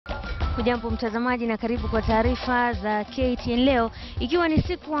Hujambo mtazamaji na karibu kwa taarifa za KTN Leo, ikiwa ni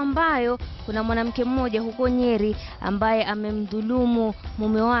siku ambayo kuna mwanamke mmoja huko Nyeri ambaye amemdhulumu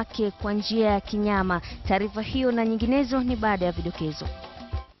mume wake kwa njia ya kinyama. Taarifa hiyo na nyinginezo ni baada ya vidokezo.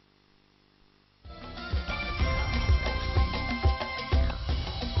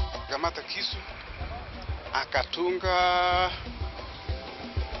 Kamata kisu akatunga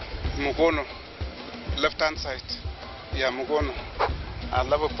mkono, left hand side ya mkono,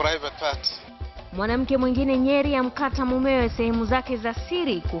 alafu private part. Mwanamke mwingine Nyeri amkata mumewe sehemu zake za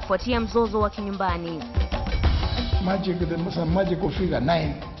siri kufuatia mzozo wa kinyumbani. Magic of figure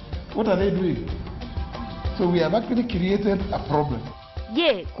 9. What are they doing? So we have actually created a problem.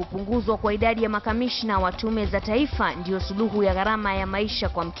 Je, kupunguzwa kwa idadi ya makamishna wa tume za taifa ndio suluhu ya gharama ya maisha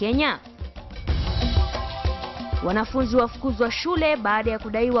kwa Mkenya? Wanafunzi wafukuzwa shule baada ya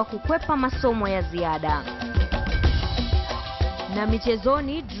kudaiwa kukwepa masomo ya ziada. Na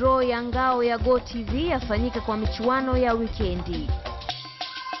michezoni, draw ya ngao ya GoTV yafanyika kwa michuano ya wikendi.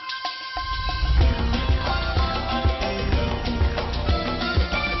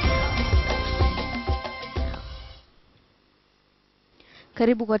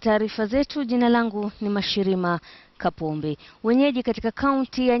 Karibu kwa taarifa zetu. Jina langu ni Mashirima Kapombe. Wenyeji katika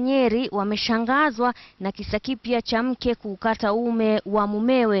kaunti ya Nyeri wameshangazwa na kisa kipya cha mke kukata uume wa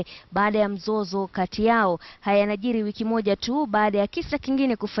mumewe baada ya mzozo kati yao. Haya yanajiri wiki moja tu baada ya kisa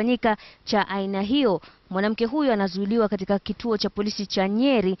kingine kufanyika cha aina hiyo. Mwanamke huyo anazuiliwa katika kituo cha polisi cha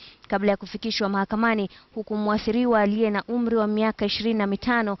Nyeri kabla ya kufikishwa mahakamani, huku mwathiriwa aliye na umri wa miaka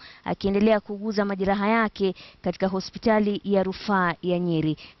 25 akiendelea kuuguza majeraha yake katika hospitali ya rufaa ya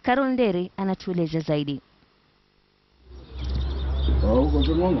Nyeri. Karonderi anatueleza zaidi.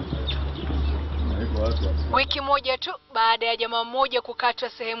 Wiki moja tu baada ya jamaa mmoja kukatwa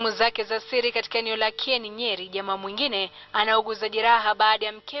sehemu zake za siri katika eneo la KTN Nyeri, jamaa mwingine anauguza jeraha baada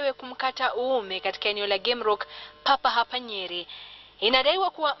ya mkewe kumkata uume katika eneo la Gemrock papa hapa Nyeri. Inadaiwa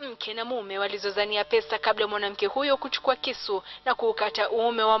kuwa mke na mume walizozania pesa kabla mwanamke huyo kuchukua kisu na kukata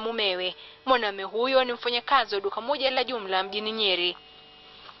uume wa mumewe. Mwanamume huyo ni mfanyakazi wa duka moja la jumla mjini Nyeri.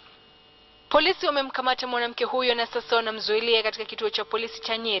 Polisi wamemkamata mwanamke huyo na sasa wanamzuilia katika kituo cha polisi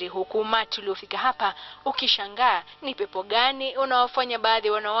cha Nyeri, huku umati uliofika hapa ukishangaa ni pepo gani unaowafanya baadhi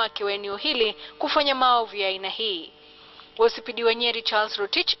ya wanawake wa eneo hili kufanya maovu ya aina hii. OCPD wa Nyeri Charles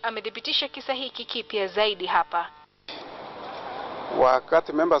Rotich amethibitisha kisa hiki kipya zaidi hapa.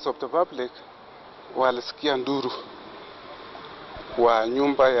 Wakati members of the public walisikia nduru wa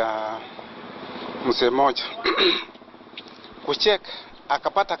nyumba ya mzee mmoja kucheck,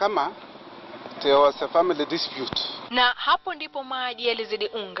 akapata kama there was a family dispute. Na hapo ndipo maji yalizidi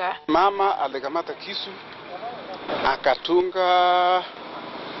unga. Mama alikamata kisu akatunga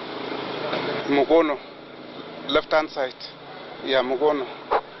mkono, left hand side ya mkono,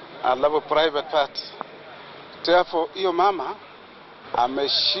 alafu private part. Therefore hiyo mama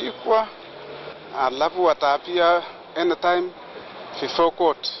ameshikwa, alafu watapia anytime before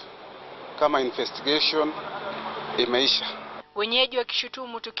court kama investigation imeisha. Wenyeji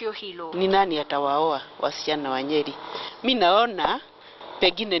wakishutumu tukio hilo. Ni nani atawaoa wasichana wa Nyeri? Mimi naona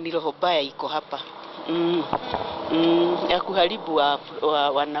pengine ni roho baya iko hapa. Ya kuharibu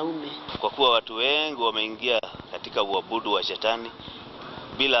wanaume. Kwa kuwa watu wengi wameingia katika uabudu wa shetani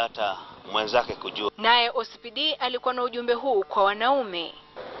bila hata mwenzake kujua. Naye OCPD alikuwa na ujumbe huu kwa wanaume.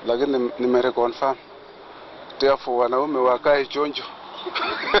 Lakini nimereconfirm. Therefore wanaume wakae chonjo.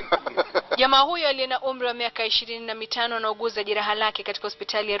 Jamaa huyo aliye na umri wa miaka 25 anauguza jeraha lake katika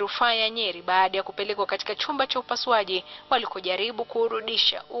hospitali ya rufaa ya Nyeri baada ya kupelekwa katika chumba cha upasuaji walikojaribu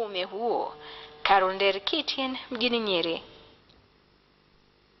kurudisha uume huo. Karonderi, KTN mjini Nyeri.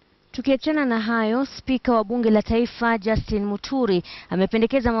 Tukiachana na hayo, spika wa bunge la taifa Justin Muturi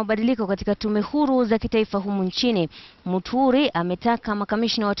amependekeza mabadiliko katika tume huru za kitaifa humu nchini. Muturi ametaka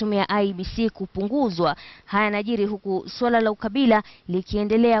makamishna wa tume ya IEBC kupunguzwa. Haya yanajiri huku swala la ukabila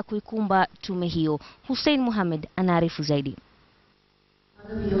likiendelea kuikumba tume hiyo. Hussein Mohamed anaarifu zaidi.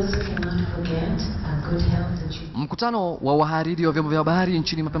 Mkutano wa wahariri wa vyombo vya habari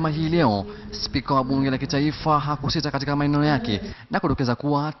nchini mapema hii leo, spika wa bunge la kitaifa hakusita katika maneno yake na kudokeza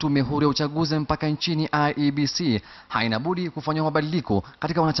kuwa tume huru ya uchaguzi mpaka nchini IEBC haina budi kufanya mabadiliko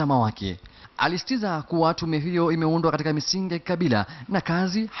katika wanachama wake. Alisitiza kuwa tume hiyo imeundwa katika misingi ya kikabila na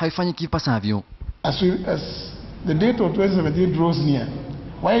kazi haifanyiki ipasavyo. As the date of 2017 draws near,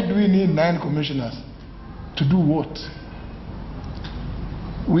 why do we need 9 commissioners? To do what?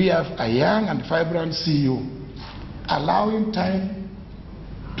 We have a young and vibrant CEO. Allow him time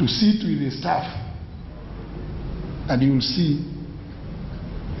to sit with the staff and you will see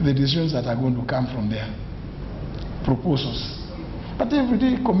the decisions that are going to come from there. Proposals. But every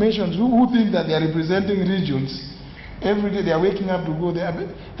day commissions who think that they are representing regions, every day they are waking up to go there.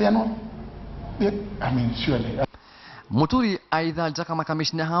 They are not. I mean, surely. Muturi aidha alitaka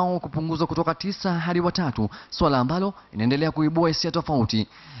makamishna hao kupunguzwa kutoka 9 hadi 3, swala ambalo inaendelea kuibua hisia tofauti.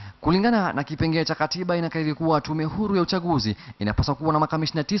 Kulingana na kipengele cha katiba inakadiri kuwa tume huru ya uchaguzi inapaswa kuwa na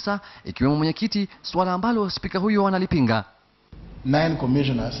makamishna 9 ikiwemo mwenyekiti, swala ambalo spika huyo analipinga. 9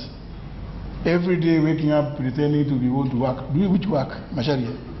 commissioners every day waking up pretending to be able to work. Which work, Masharia?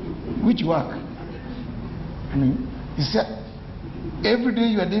 Which work? I mean, is that every day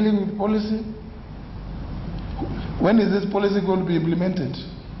you are dealing with policy? When is this policy going to be implemented?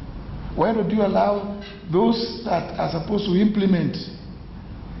 Why don't you allow those that are supposed to implement?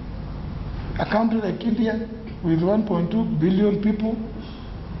 A country like India with 1.2 billion people,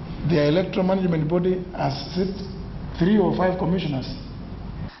 their electoral management body has 3 or 5 commissioners.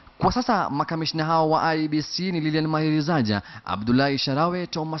 Kwa sasa makamishna hao wa IEBC ni Lilian Mahirizaja, Abdullahi Sharawe,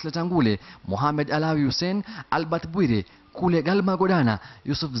 Thomas Letangule, Mohamed Alawi Hussein, Albert Bwire, Kule Galma Godana,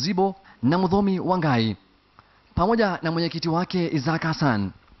 Yusuf Zibo na Mudhomi Wangai, pamoja na mwenyekiti wake Isaac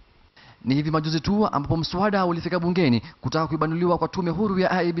Hassan. Ni hivi majuzi tu ambapo mswada ulifika bungeni kutaka kuibanuliwa kwa tume huru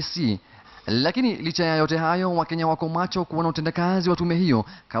ya IEBC. Lakini licha ya yote hayo, Wakenya wako macho kuona utendakazi wa tume hiyo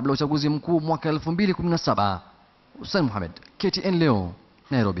kabla uchaguzi mkuu mwaka 2017. Hussein Mohamed, KTN Leo,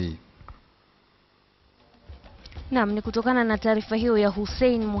 Nairobi. Naam, ni kutokana na taarifa hiyo ya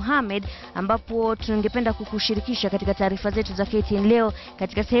Hussein Mohamed ambapo tungependa kukushirikisha katika taarifa zetu za KTN Leo.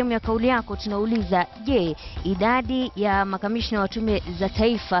 Katika sehemu ya kauli yako tunauliza, je, idadi ya makamishna wa tume za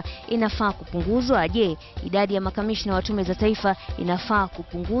taifa inafaa kupunguzwa? Je, idadi ya makamishna wa tume za taifa inafaa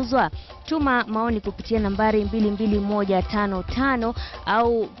kupunguzwa? Tuma maoni kupitia nambari 22155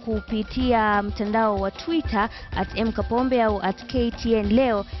 au kupitia mtandao wa Twitter @mkapombe au @KTN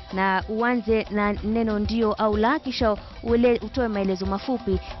Leo, na uanze na neno ndio au la, kisha utoe maelezo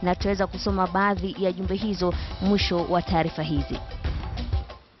mafupi na tutaweza kusoma baadhi ya jumbe hizo mwisho wa taarifa hizi.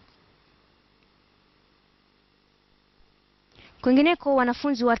 Kwingineko,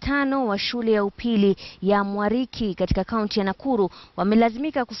 wanafunzi 5 wa shule ya upili ya Mwariki katika kaunti ya Nakuru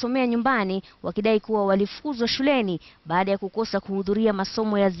wamelazimika kusomea nyumbani wakidai kuwa walifukuzwa shuleni baada ya kukosa kuhudhuria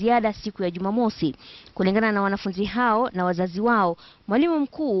masomo ya ziada siku ya Jumamosi. Kulingana na wanafunzi hao na wazazi wao, mwalimu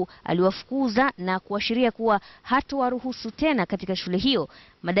mkuu aliwafukuza na kuashiria kuwa hatawaruhusu tena katika shule hiyo,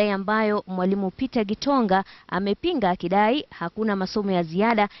 madai ambayo mwalimu Peter Gitonga amepinga akidai hakuna masomo ya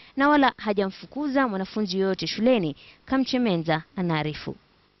ziada na wala hajamfukuza mwanafunzi yoyote shuleni. Kamchemenza anaarifu.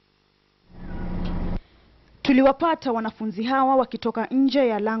 Tuliwapata wanafunzi hawa wakitoka nje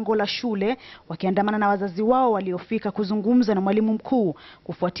ya lango la shule wakiandamana na wazazi wao waliofika kuzungumza na mwalimu mkuu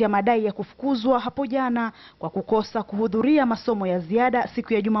kufuatia madai ya kufukuzwa hapo jana kwa kukosa kuhudhuria masomo ya ziada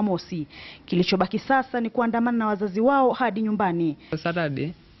siku ya Jumamosi. Kilichobaki sasa ni kuandamana na wazazi wao hadi nyumbani.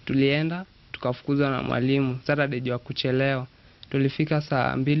 Saturday tulienda tukafukuzwa na mwalimu. Saturday jua kuchelewa. Tulifika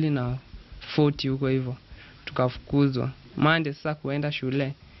saa 2:40 huko hivyo. Tukafukuzwa. Monday sasa kuenda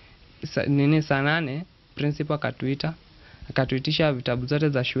shule. Saa 8 principal akatuitisha vitabu zote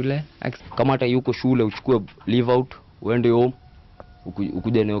za shule. Kama hata yuko shule uchukue leave out uende home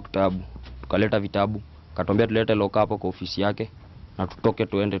ukuje na kitabu. Tukaleta vitabu, akatuambia tulete lock hapo kwa ofisi yake na tutoke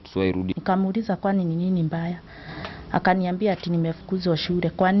tuende tusiwairudi. Nikamuuliza kwani ni nini mbaya? Akaniambia ati nimefukuzwa shule.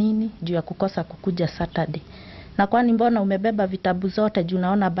 Kwa nini? Juu ya kukosa kukuja Saturday. Na kwani mbona umebeba vitabu zote juu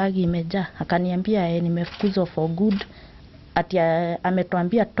naona bagi imejaa? Akaniambia nimefukuzwa for good. Ati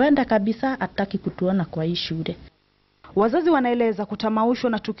ametuambia twende kabisa, hataki kutuona kwa hii shule. Wazazi wanaeleza kutamaushwa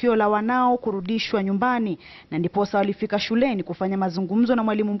na tukio la wanao kurudishwa nyumbani na ndiposa walifika shuleni kufanya mazungumzo na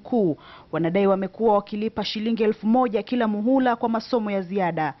mwalimu mkuu. Wanadai wamekuwa wakilipa shilingi 1000 kila muhula kwa masomo ya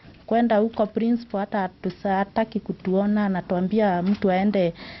ziada. Kwenda huko principal hata hataki kutuona, anatuambia mtu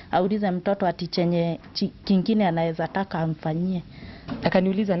aende aulize mtoto ati chenye kingine anaweza taka amfanyie.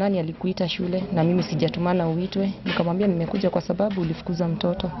 Akaniuliza nani alikuita shule na mimi sijatumana uitwe. Nikamwambia nimekuja kwa sababu ulifukuza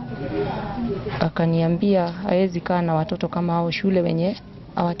mtoto. Akaniambia hawezi kaa na watoto kama hao shule wenye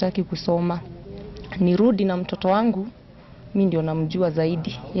hawataki kusoma. Nirudi na mtoto wangu, mimi ndio namjua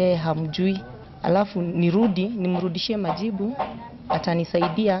zaidi, yeye hamjui. Alafu nirudi nimrudishie majibu,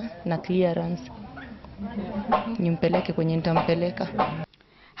 atanisaidia na clearance. Nimpeleke kwenye nitampeleka.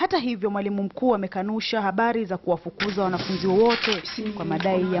 Hata hivyo mwalimu mkuu amekanusha habari za kuwafukuza wanafunzi wote kwa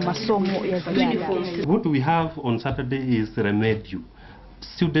madai ya masomo ya ziada. What we have on Saturday is remedial.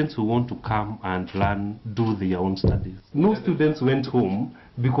 Students who want to come and learn do their own studies. No students went home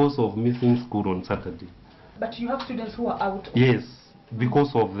because of missing school on Saturday. But you have students who are out. Yes,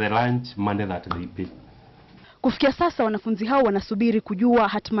 because of the lunch money that they pay. Kufikia sasa wanafunzi hao wanasubiri kujua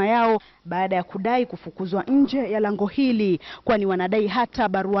hatima yao baada ya kudai kufukuzwa nje ya lango hili, kwani wanadai hata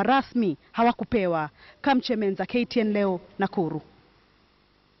barua rasmi hawakupewa. Kamchemenza, KTN Leo, Nakuru.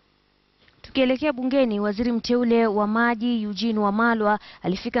 Tukielekea bungeni, waziri mteule wa maji Juni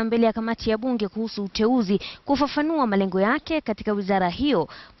alifika mbele ya kamati ya bunge kuhusu uteuzi kufafanua malengo yake katika wizara hiyo.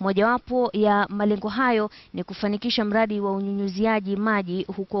 Mojawapo ya malengo hayo ni kufanikisha mradi wa unyunyuziaji maji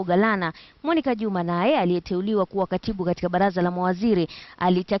huko Galana. Juma naye aliyeteuliwa kuwa katibu katika baraza la mawaziri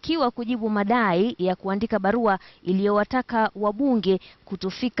alitakiwa kujibu madai ya kuandika barua iliyowataka wabunge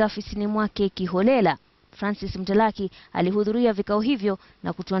kutofika ofisini mwake kiholela. Francis Mtelaki alihudhuria vikao hivyo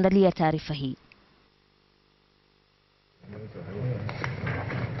na kutuandalia taarifa hii.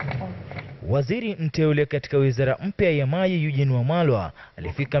 Waziri mteule katika wizara mpya ya maji Juni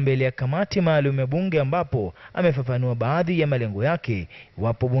alifika mbele ya kamati maalum ya bunge ambapo amefafanua baadhi ya malengo yake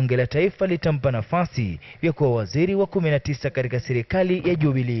iwapo bunge la taifa litampa nafasi ya kuwa waziri wa 19 katika serikali ya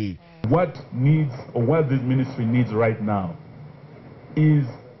Jubilee. What this ministry needs right now is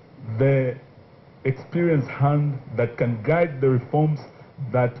the experienced hand that can guide the reforms,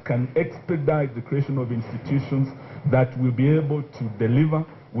 that can expedite the creation of institutions that will be able to deliver,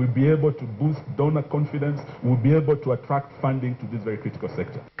 will be able to boost donor confidence, will be able to attract funding to this very critical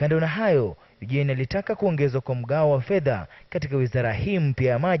sector. Kando na hayo, Juni alitaka kuongezwa kwa mgao wa fedha katika wizara hii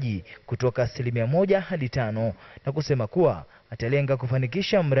mpya ya maji kutoka 1% hadi 5%, na kusema kuwa atalenga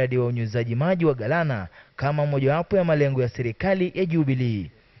kufanikisha mradi wa unyunyizaji maji wa Galana kama mojawapo ya malengo ya serikali ya Jubilee.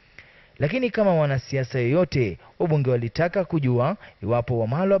 Lakini kama wanasiasa yoyote, wabunge walitaka kujua iwapo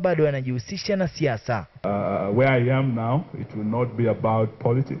Wamalwa bado wanajihusisha na siasa. Where I am now, it will not be about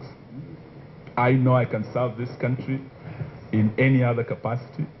politics. I know I can serve this country in any other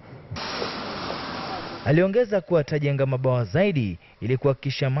capacity. Aliongeza kuwa atajenga mabawa zaidi ili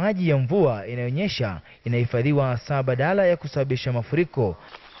kuhakikisha maji ya mvua inayonyesha inahifadhiwa hasa badala ya kusababisha mafuriko.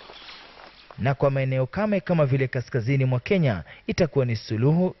 Na kwa maeneo kame kama vile kaskazini mwa Kenya itakuwa ni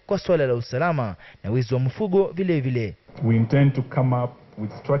suluhu kwa swala la usalama na wizi wa mifugo vile vile. We intend to come up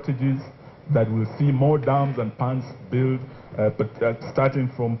with strategies that will see more dams and ponds built, starting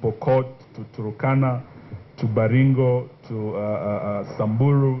from Pokot to Turkana to Baringo to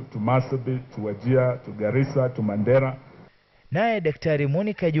Samburu to Marsabit to Wajir to Garissa to Mandera. Naye Daktari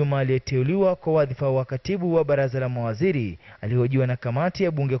Juma aliyeteuliwa kwa wadhifa wa katibu wa baraza la mawaziri alihojiwa na kamati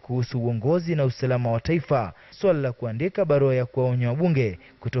ya bunge kuhusu uongozi na usalama wa taifa, swala la kuandika barua ya kuwaonya wabunge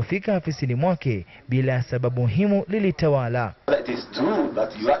kutofika afisini mwake bila sababu muhimu lilitawala. It is true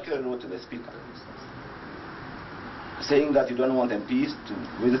that you actually wrote to the speaker saying that you don't want MPs to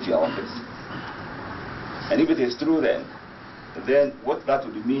visit your office. And if it is true then what that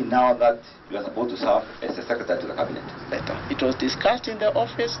would mean now that you are supposed to serve as a secretary to the cabinet? It was discussed in the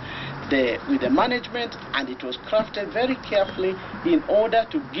office with the management, and it was crafted very carefully in order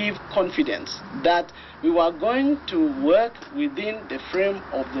to give confidence that we were going to work within the frame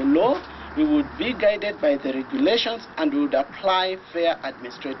of the law, we would be guided by the regulations, and we would apply fair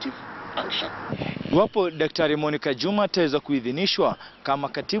administrative action. Iwapo Daktari Juma ataweza kuidhinishwa kama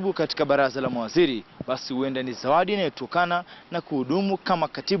katibu katika baraza la mawaziri, basi huenda ni zawadi inayotokana na kuhudumu kama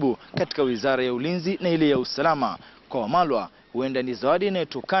katibu katika wizara ya ulinzi na ile ya usalama. Kwa Wamalwa, huenda ni zawadi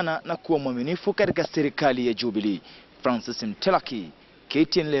inayotokana na kuwa mwaminifu katika serikali ya Jubilee. Francis Mtelaki,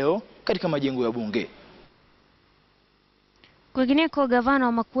 KTN Leo, katika majengo ya bunge. Kwingineko, gavana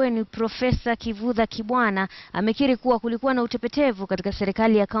wa Makueni Profesa Kivutha Kibwana amekiri kuwa kulikuwa na utepetevu katika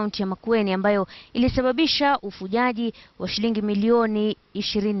serikali ya kaunti ya Makueni ambayo ilisababisha ufujaji wa shilingi milioni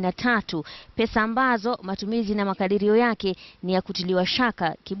 23, pesa ambazo matumizi na makadirio yake ni ya kutiliwa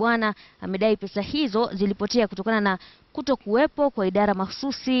shaka. Kibwana amedai pesa hizo zilipotea kutokana na kutokuwepo kwa idara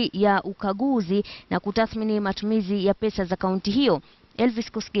mahsusi ya ukaguzi na kutathmini matumizi ya pesa za kaunti hiyo.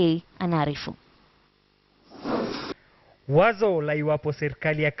 Elvis Kosgei anaarifu. Wazo la iwapo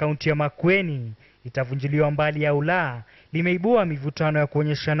serikali ya kaunti ya Makueni itavunjiliwa mbali au la limeibua mivutano ya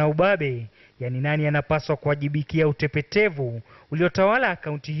kuonyeshana ubabe, yani nani anapaswa kuwajibikia utepetevu uliotawala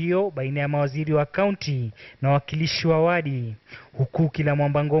kaunti hiyo baina ya mawaziri wa kaunti na wakilishi wa wadi, huku kila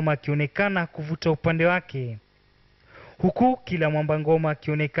mwamba ngoma akionekana kuvuta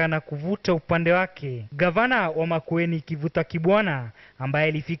upande wake. Gavana wa Makueni Kivutha Kibwana, ambaye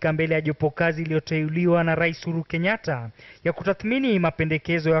alifika mbele ya jopo kazi iliyoteuliwa na Rais Uhuru Kenyatta ya kutathmini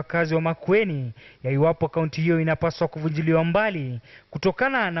mapendekezo ya wakazi wa Makueni ya iwapo kaunti hiyo inapaswa kuvunjiliwa mbali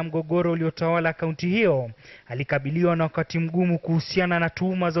kutokana na mgogoro uliotawala kaunti hiyo, alikabiliwa na wakati mgumu kuhusiana na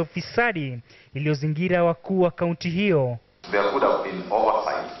tuhuma za ufisadi iliyozingira wakuu wa kaunti hiyo. There could have been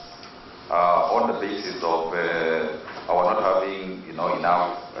oversight on the basis of our not having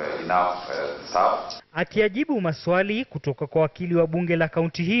enough staff. Akiajibu maswali kutoka kwa wakili wa bunge la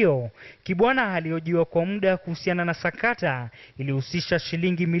kaunti hiyo, Kibwana aliojiwa kwa muda kuhusiana na sakata ilihusisha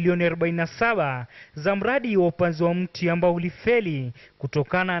shilingi milioni 47 za mradi wa upanzi wa mti ambao ulifeli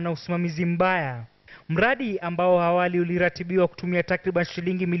kutokana na usimamizi mbaya. Mradi ambao awali uliratibiwa kutumia takriban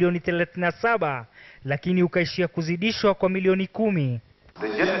shilingi milioni 37 lakini ukaishia kuzidishwa kwa milioni 10. The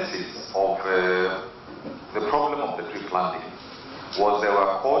genesis of the problem of the tree planting was there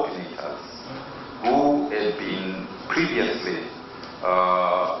were coordinators who had been previously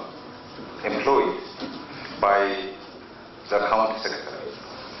employed by the county secretary.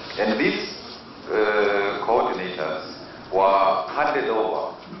 And these coordinators were handed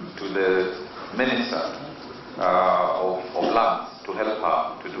over to the Minister of Lands to help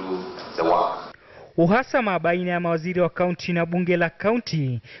her to do the work. Uhasama baina ya mawaziri wa kaunti na bunge la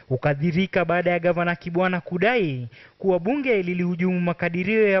kaunti ukadhirika baada ya gavana Kibwana kudai kuwa bunge lilihujumu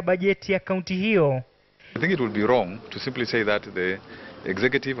makadirio ya bajeti ya kaunti hiyo. I think it would be wrong to simply say that the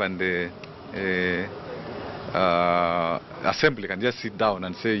executive and the assembly can just sit down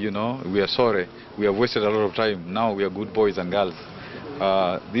and say, you know, we are sorry, we have wasted a lot of time, now we are good boys and girls.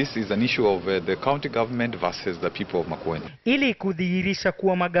 This is an issue of the county government versus the people of Makueni. Ili kudhihirisha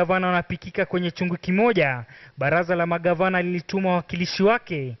kuwa magavana wanapikika kwenye chungu kimoja, baraza la magavana lilituma wawakilishi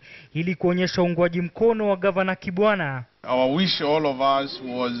wake ili kuonyesha uungwaji mkono wa gavana Kibwana. Our wish, all of us,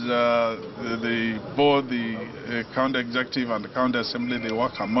 was both the county executive and the county assembly, they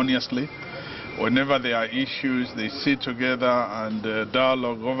work harmoniously. Whenever there are issues, they sit together and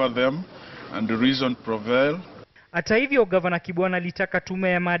dialogue over them, and the reason prevail. Hata hivyo, gavana Kibwana alitaka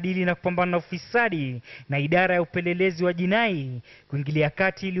tume ya maadili na kupambana na ufisadi na idara ya upelelezi wa jinai kuingilia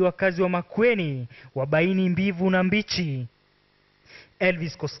kati ili wakazi wa Makueni wabaini mbivu na mbichi.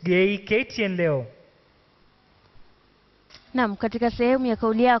 Elvis Kosgei, KTN Leo. Naam, katika sehemu ya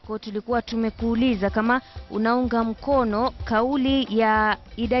kauli yako tulikuwa tumekuuliza kama unaunga mkono kauli ya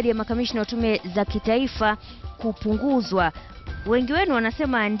idadi ya makamishna wa tume za kitaifa kupunguzwa. Wengi wenu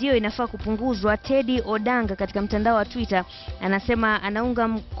wanasema ndio inafaa kupunguzwa. Teddy Odanga katika mtandao wa Twitter anasema anaunga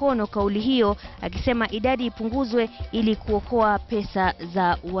mkono kauli hiyo, akisema idadi ipunguzwe ili kuokoa pesa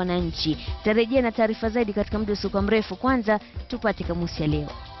za wananchi. Tarejea na taarifa zaidi katika muda usio mrefu. Kwanza tupate kamusi ya leo.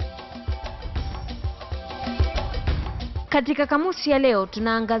 Katika kamusi ya leo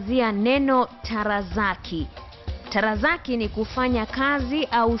tunaangazia neno tarazaki. Tarazaki ni kufanya kazi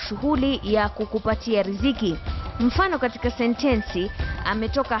au shughuli ya kukupatia riziki. Mfano katika sentensi,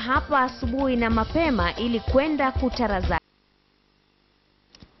 ametoka hapa asubuhi na mapema ili kwenda kutarazaki.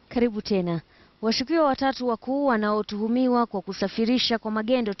 Karibu tena. Washukiwa watatu wakuu wanaotuhumiwa kwa kusafirisha kwa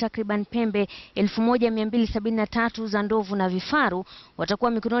magendo takriban pembe 1273 za ndovu na vifaru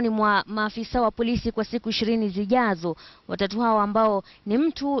watakuwa mikononi mwa maafisa wa polisi kwa siku 20 zijazo. Watatu hao ambao ni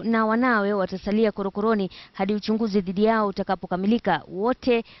mtu na wanawe watasalia korokoroni hadi uchunguzi dhidi yao utakapokamilika.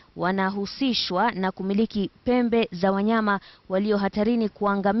 Wote wanahusishwa na kumiliki pembe za wanyama walio hatarini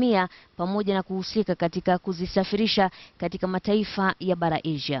kuangamia pamoja na kuhusika katika kuzisafirisha katika mataifa ya bara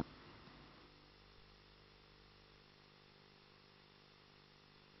Asia.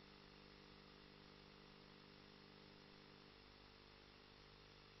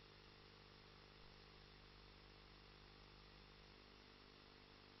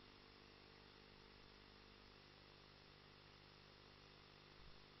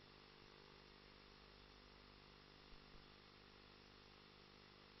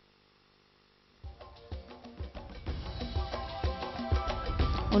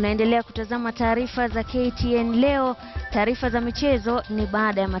 Unaendelea kutazama taarifa za KTN Leo. Taarifa za michezo ni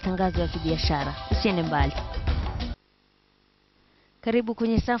baada ya matangazo ya kibiashara. Usiende mbali. Karibu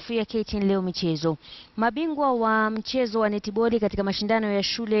kwenye safu ya KTN Leo michezo. Mabingwa wa mchezo wa netiboli katika mashindano ya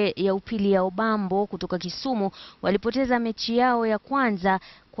shule ya upili ya Obambo kutoka Kisumu walipoteza mechi yao ya kwanza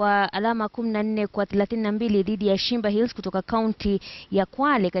kwa alama 14 kwa 32 dhidi ya Shimba Hills kutoka kaunti ya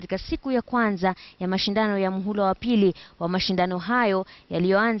Kwale katika siku ya kwanza ya mashindano ya muhula wa pili wa mashindano hayo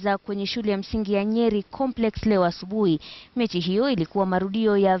yaliyoanza kwenye shule ya msingi ya Nyeri Complex leo asubuhi. Mechi hiyo ilikuwa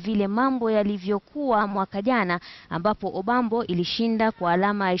marudio ya vile mambo yalivyokuwa mwaka jana ambapo Obambo ilishinda kwa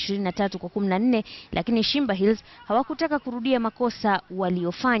alama 23 kwa 14, lakini Shimba Hills hawakutaka kurudia makosa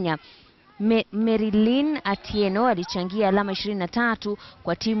waliofanya. Marilyn Atieno alichangia alama 23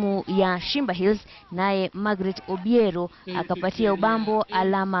 kwa timu ya Shimba Hills, naye Margaret Obiero akapatia Obambo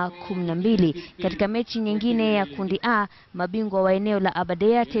alama 12. Katika mechi nyingine ya kundi A, mabingwa wa eneo la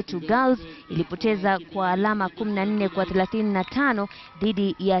Aberdare Tetu Girls ilipoteza kwa alama 14 kwa 35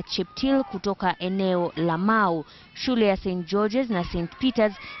 dhidi ya Cheptil kutoka eneo la Mau. Shule ya St. George's na St.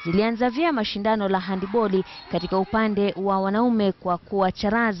 Peter's zilianza vyema mashindano la handiboli katika upande wa wanaume kwa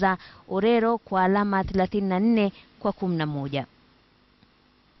kuwacharaza Ore Kondero kwa alama 34-11.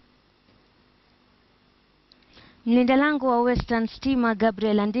 Mlinda lango wa Western Stima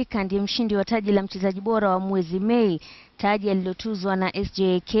Gabriel Andika ndiye mshindi wa taji la mchezaji bora wa mwezi Mei, taji alilotuzwa na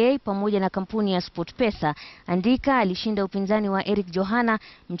SJK pamoja na kampuni ya SportPesa. Andika alishinda upinzani wa Eric Johana,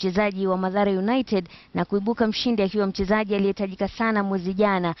 mchezaji wa Mathare United, na kuibuka mshindi akiwa mchezaji aliyetajika sana mwezi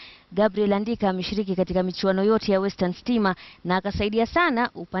jana. Gabriel Andika ameshiriki katika michuano yote ya Western Stima na akasaidia sana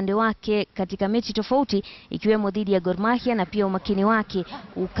upande wake katika mechi tofauti ikiwemo dhidi ya Gor Mahia, na pia umakini wake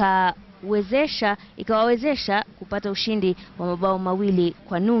ikawawezesha kupata ushindi wa mabao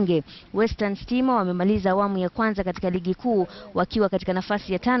 2-0. Western Stima wamemaliza awamu ya kwanza katika ligi kuu wakiwa katika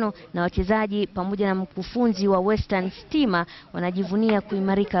nafasi ya 5, na wachezaji pamoja na mkufunzi wa Western Stima wanajivunia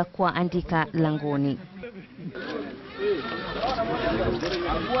kuimarika kwa Andika langoni.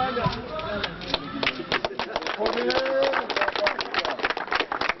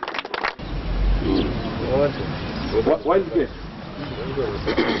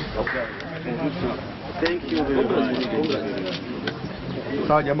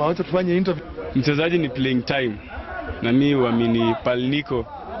 Sawa jamaa, wacha tufanye interview. Mchezaji ni playing time, na mimi uamini pale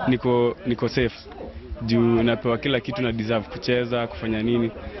niko safe. Juu napewa kila kitu na deserve kucheza, kufanya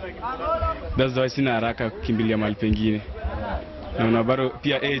nini. That's why sina haraka kukimbilia mahali pengine. Na bado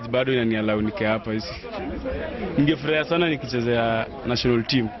pia age bado inaniallow nike hapa hizi. Ningefurahia sana nikichezea national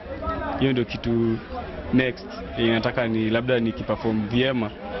team. Hiyo ndio kitu next. Nataka ni labda nikiperform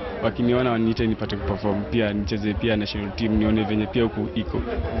vyema, wakiniona waniite nipate kuperform pia, nicheze pia national team, nione venye pia huko iko.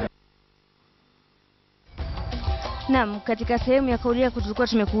 Naam, katika sehemu ya kauli yako tulikuwa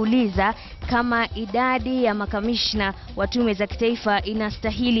tumekuuliza kama idadi ya makamishna wa tume za kitaifa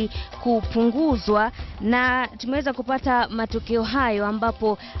inastahili kupunguzwa, na tumeweza kupata matokeo hayo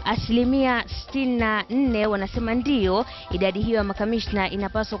ambapo 64% wanasema ndio, idadi hiyo ya makamishna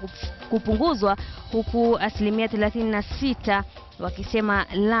inapaswa kupunguzwa, huku 36% wakisema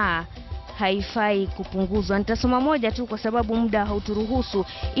la, haifai kupunguzwa. Nitasoma moja tu kwa sababu muda hauturuhusu.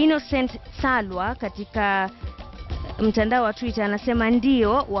 Innocent Salwa katika mtandao wa Twitter anasema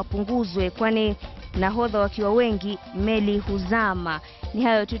ndio wapunguzwe, kwani nahodha wakiwa wengi meli huzama. Ni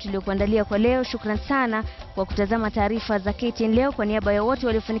hayo tu tuliokuandalia kwa leo. Shukran sana kwa kutazama taarifa za KTN Leo. Kwa niaba ya wote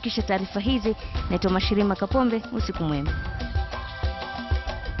waliofanikisha taarifa hizi, naitwa Mashirima Kapombe. Usiku mwema.